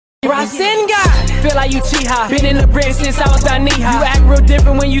Rossin God, feel like you T-high. Been in the brick since I was down knee-high. You act real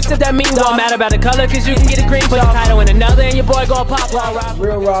different when you said that mean. Don't matter about the color, cause you can get a green. Put the title in another and your boy gon' pop.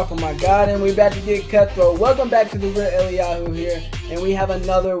 Real raw for my God, and we about to get cutthroat. Welcome back to the Real Eliyahu here, and we have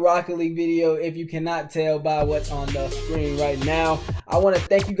another Rocket League video. If you cannot tell by what's on the screen right now, I want to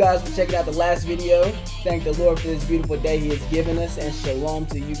thank you guys for checking out the last video. Thank the Lord for this beautiful day He has given us, and shalom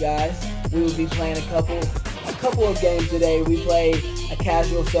to you guys. We will be playing a couple of games today. We play a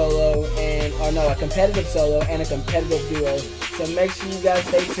casual solo a competitive solo and a competitive duo. So make sure you guys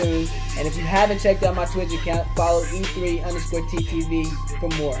stay tuned. And if you haven't checked out my Twitch account, follow E3_TTV for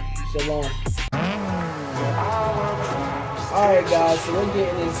more. Shalom. Alright guys, so we're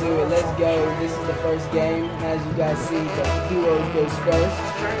getting into it. Let's go. This is the first game. As you guys see, the duos goes first.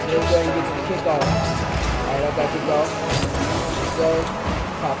 So let's go and get to the kickoff. Alright, I got kickoff. Let's go.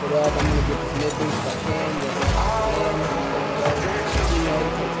 Pop it up. I'm gonna get this mid boost if I can.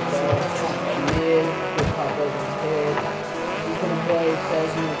 Mid, good pop over his head. He's gonna play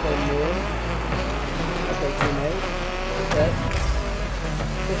first, he's gonna play mid. Okay, teammate. Okay.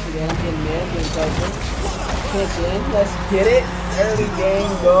 Push it in, I'm getting mid, getting closer. Pinch in, let's get it. Early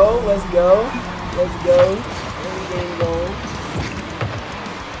game goal, let's go. Let's go. Early game goal.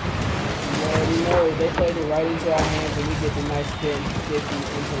 You already know, they played it right into our hands and we get the nice pin 50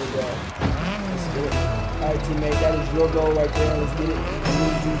 into the goal. Let's get it. Alright teammate, that is your goal right there. Let's get it. We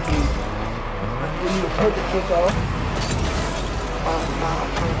need you to we need to put the kickoff.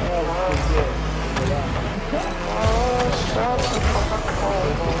 That was pretty good.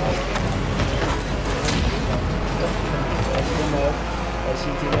 That's good enough. That's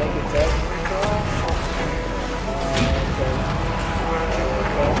your teammate gets up.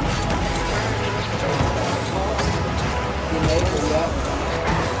 Teammate, bring it up.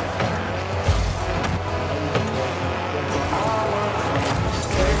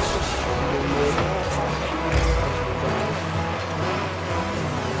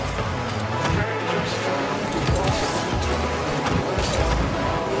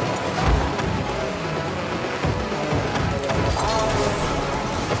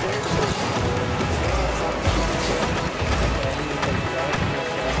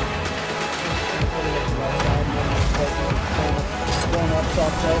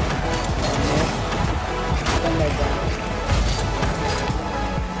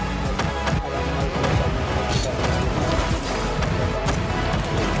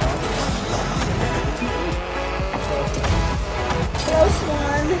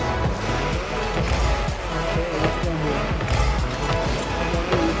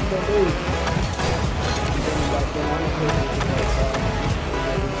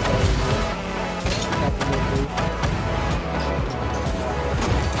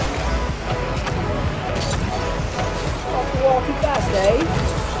 Too fast, eh?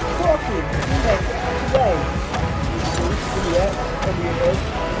 Talking. Away. Give me that. Over your head.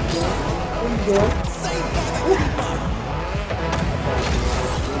 What are you doing?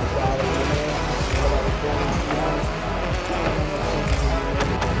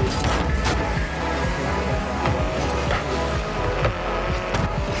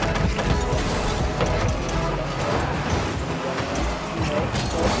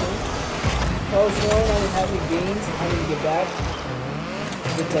 Close one, I didn't have any beans. I need to get back.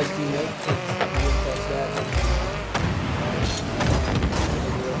 Good touch, teammate. Good touch that.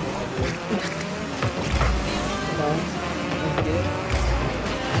 Come on. Let's get it.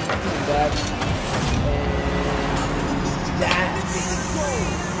 Come back.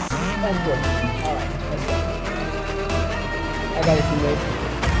 And that's good. Alright, let's go. I got it, teammate.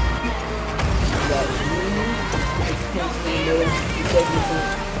 I got it. It's pinch in there. You take me to it.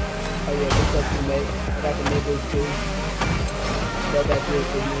 Oh yeah, good touch, teammate. I got the mid boost too. Go back here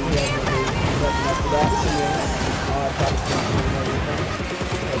for you. You have no boost. Nothing after that.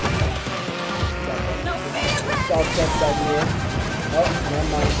 Soft touch back here. Oh, never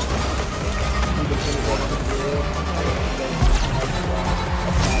mind. You can finish up to the real.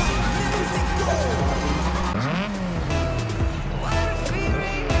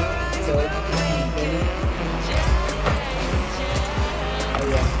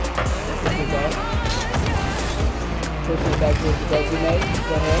 Push it back towards the goal teammate.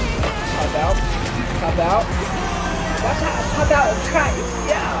 Go ahead. Pop out. Pop out. Watch out. Pop out and try.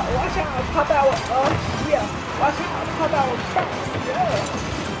 Yeah. Watch out. Pop out. Yeah. Watch out. Pop out and try. Yeah.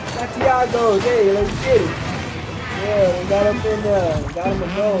 Santiago. Hey, let's get it. Yeah, we got him in there. Got him a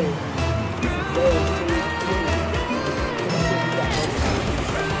goal. Yeah,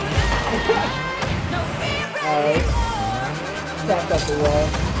 alright. Tap up the wall.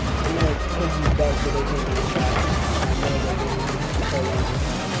 I'm gonna push these back so they can get the shot.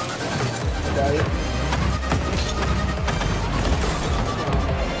 got it.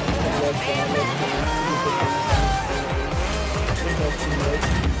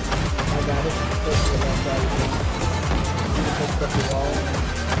 I got it. Push the left side again. Push up the wall.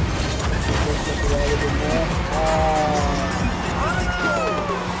 Push up the wall a bit more.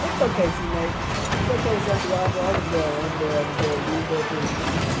 It's okay, teammate. It's okay, Central. I was there. You go through.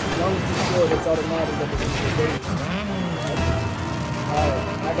 As long as you score, that's all that matters at the end of the day. Alright,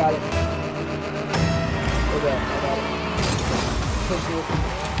 I got it. Hold up, I got it. Push it.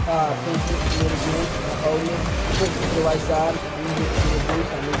 Push it. Do it again. Hold it. Push it to the right side. I'm going to get to the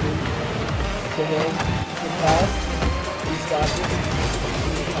boost. I'm going to boost. Go ahead. Good pass. We stopped it.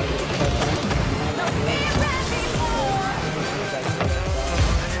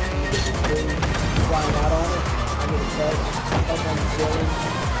 Flying out on it. I get a touch. Up on the ceiling.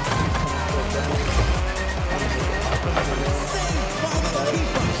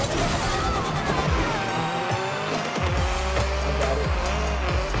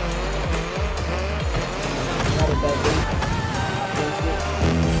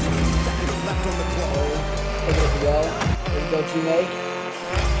 Go teammate.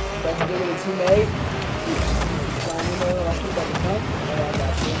 About to do it, teammate.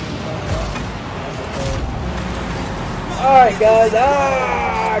 Alright guys,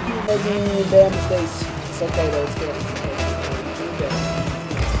 keep making bad mistakes. It's okay though, it's good. It's okay.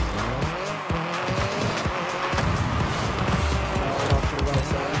 Off to the right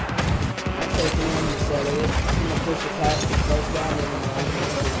side. I'm taking him to settle it. I'm gonna push it past the first down and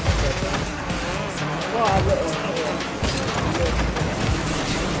well, I will.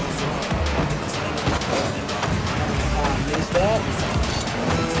 Missed that.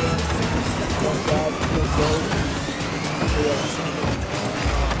 One side, good goal.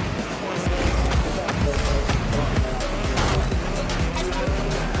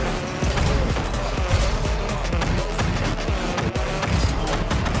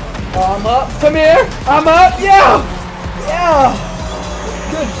 Oh, I'm up. Come here. I'm up. Yeah. Yeah.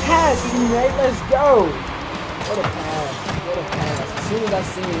 Good pass, teammate. Let's go. What a pass. What a pass. As soon as I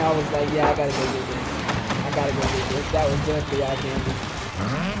seen it, I was like, yeah, I gotta go get this. I gotta go get this. That was definitely y'all candy.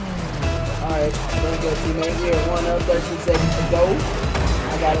 Alright, there we go, teammate. We're 1 up, 13 seconds to go.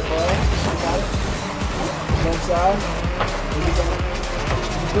 I got it, boy. I got it. Left side.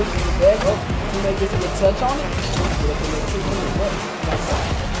 Push it to the back. Oh, teammate gets a good touch on it.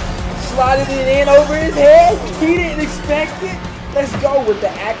 Slided it in over his head. He didn't expect it. Let's go with the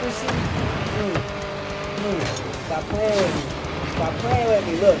accuracy. Stop playing with me. Stop playing with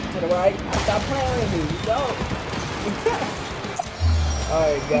me. Look, to the right. Stop playing with me. You don't.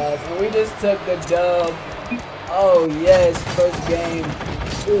 Alright, guys. And we just took the dub. Oh, yes. First game.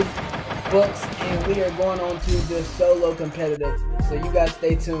 Books. And we are going on to the solo competitive. So you guys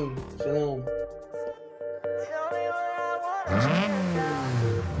stay tuned. Shalom.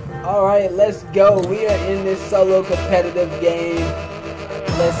 Alright, let's go. We are in this solo competitive game.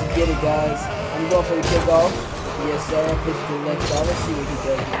 Let's get it, guys. I'm going for the kickoff. Yes, sir. Pitch to the left side. Let's see what he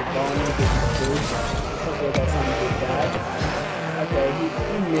does with the ball. I'm going to get the boost. Hopefully, I got something to get back. Okay, he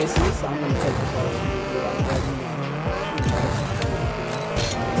misses. I'm going to take the ball.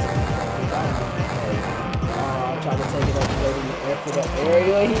 I'll try to take it up for the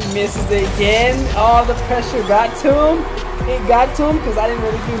area. He misses it again. Oh, the pressure got to him. It got to him because I didn't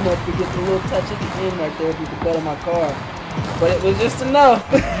really do much to get the little touch at the end right there with the bed on my car. But it was just enough.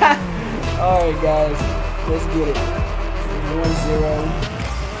 Alright, guys. Let's get it. 1-0.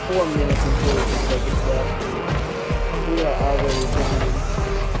 4 minutes until the second step. We are already doing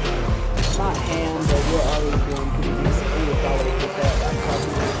not ham, but we're already doing pretty decently. If I would have hit that, I probably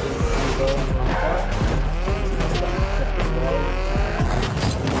would have been going in my car.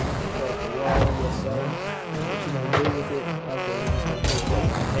 Yes, sir. What you gonna do with it? Okay, I'm just gonna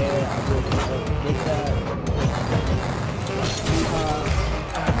put it there. I will get that.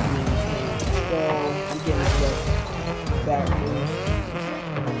 I'm getting stuff back loose.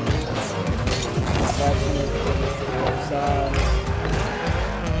 Caption it to the left side.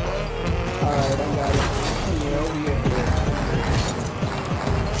 Alright, I got it. Come here, over here.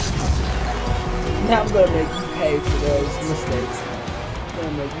 Now I'm gonna make you pay for those mistakes. I'm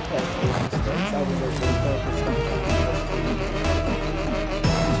gonna make you pay for those mistakes. I was actually focused on that.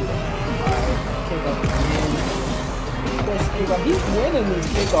 Alright, kick off again. He's winning these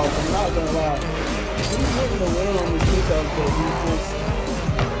kickoffs, I'm not gonna lie. He's getting the win on the kickoff, but he's just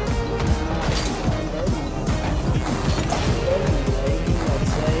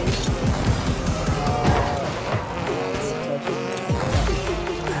let's say.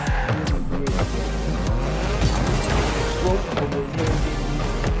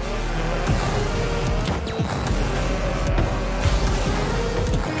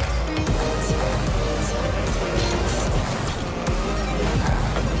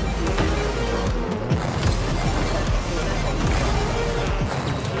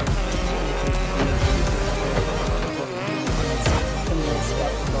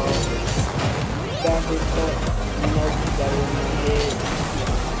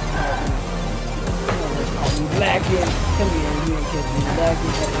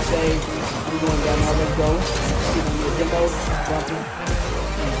 attacking at the save. I'm going down now. Let's go. Give me a demo. Jumping.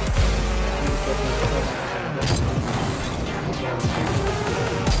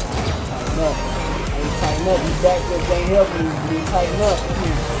 Tighten up. I need to tighten up. These backflips ain't helping me. I need to tighten up.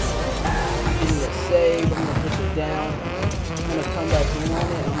 Here. Give me a save. I'm gonna push it down. I'm gonna come back in on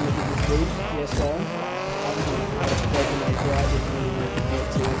it. I'm gonna get this boost. Yes, sir. I was expecting that there. I just really need to get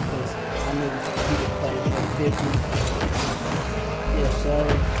to it because I knew this computer playing at 50. Yes, sir.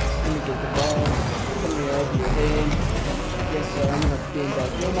 Let me get the ball. Come here over your head. Yes, sir. I'm gonna bend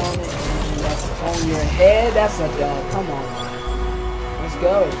back in on it. And that's on your head. That's a dunk. Come on, man. Let's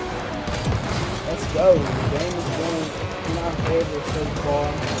go. Let's go. The game is going in our favor so far.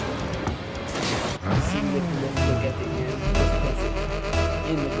 See if we look at the end. Just puts it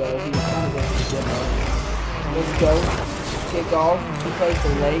in the goal. He was trying to go to the demo. Let's go. Kick off. He plays the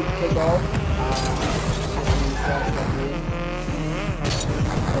late kick off.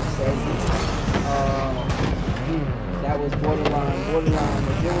 That's crazy. That was borderline. If it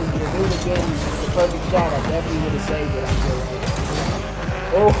would have been the perfect shot, I definitely would have saved it. I feel like.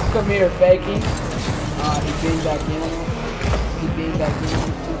 Oh, come here, faking. He being back in. He being back in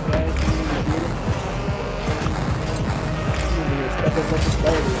too fast. He didn't get it. Expect us up to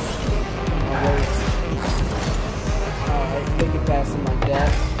 30. Alright, take it past him like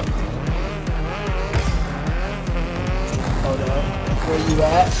that. Hold up. Where you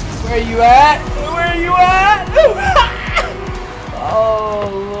at? Where you at? Where you at? Oh,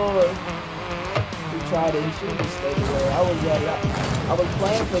 Lord. He tried it. He should have stayed away. I was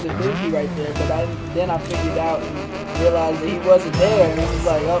playing for the 50 right there, but then I figured out and realized that he wasn't there, and I was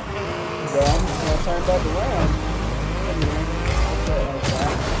like, oh, well, I'm just going to turn back around.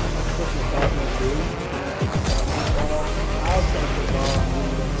 Push it back into. I'll take the ball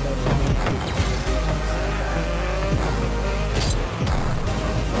and touch it.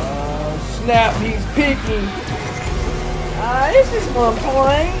 Snap, he's peeking. It's just 1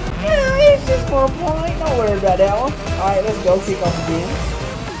 point. Yeah, it's just 1 point. Don't worry about that one. Alright, let's go. Kick off again.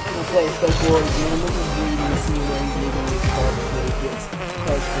 I'm going to play it so forward again. We'll just read and see where he's leaving this ball before he gets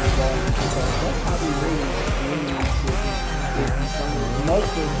close to the ball. That's how we read it.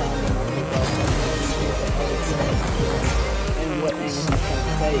 Most of the time when I pick off and what angle he's trying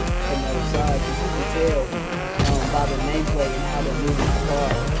to take from the other side, because you can tell by the nameplate and how they're moving the car.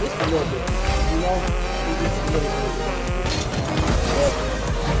 Just a little bit. You know? Just a little bit.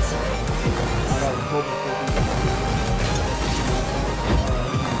 But I was hoping for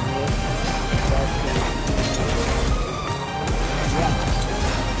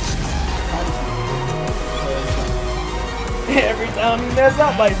every time you mess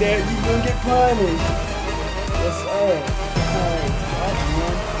up like that, you're gonna get punished. Yes, sir. Alright,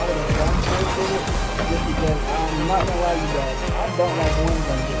 man. I would have gone for it just because I'm not gonna lie to you guys. I don't like ones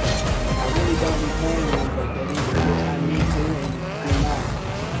like this. I really don't be playing ones like that either. I need to, and do not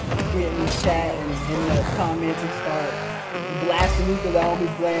get in the chat and in the comments and start blasting me because I don't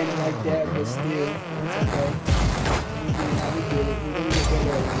be playing it like that, but still, it's okay. We get it. We're gonna get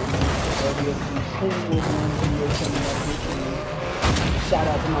better at it. There'll be plenty more videos coming up this week. Shout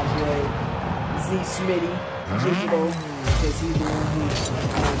out to my boy Z Smitty Digital, because he's the one who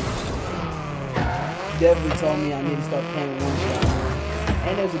definitely told me I need to start playing one shot.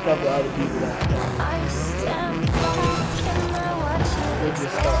 And there's a couple other people that we're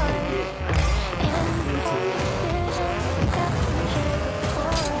just starting to get into it. So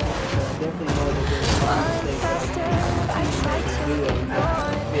I definitely know that there's a lot of mistakes that I can do it and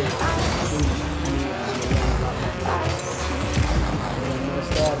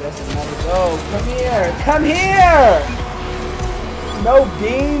that's another go. Come here! Come here! No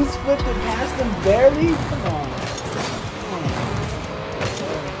beans flipped it past him barely? Come on.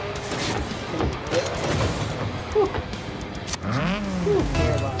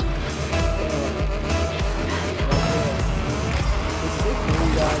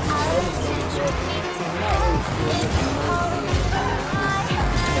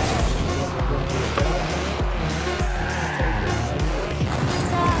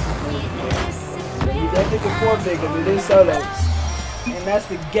 Because it is solo. And that's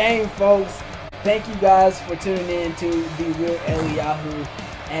the game, folks. Thank you guys for tuning in to The Real Eliyahu.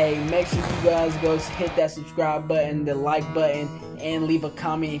 Hey, make sure you guys go hit that subscribe button, the like button, and leave a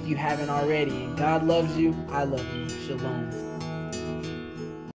comment if you haven't already. And God loves you. I love you. Shalom.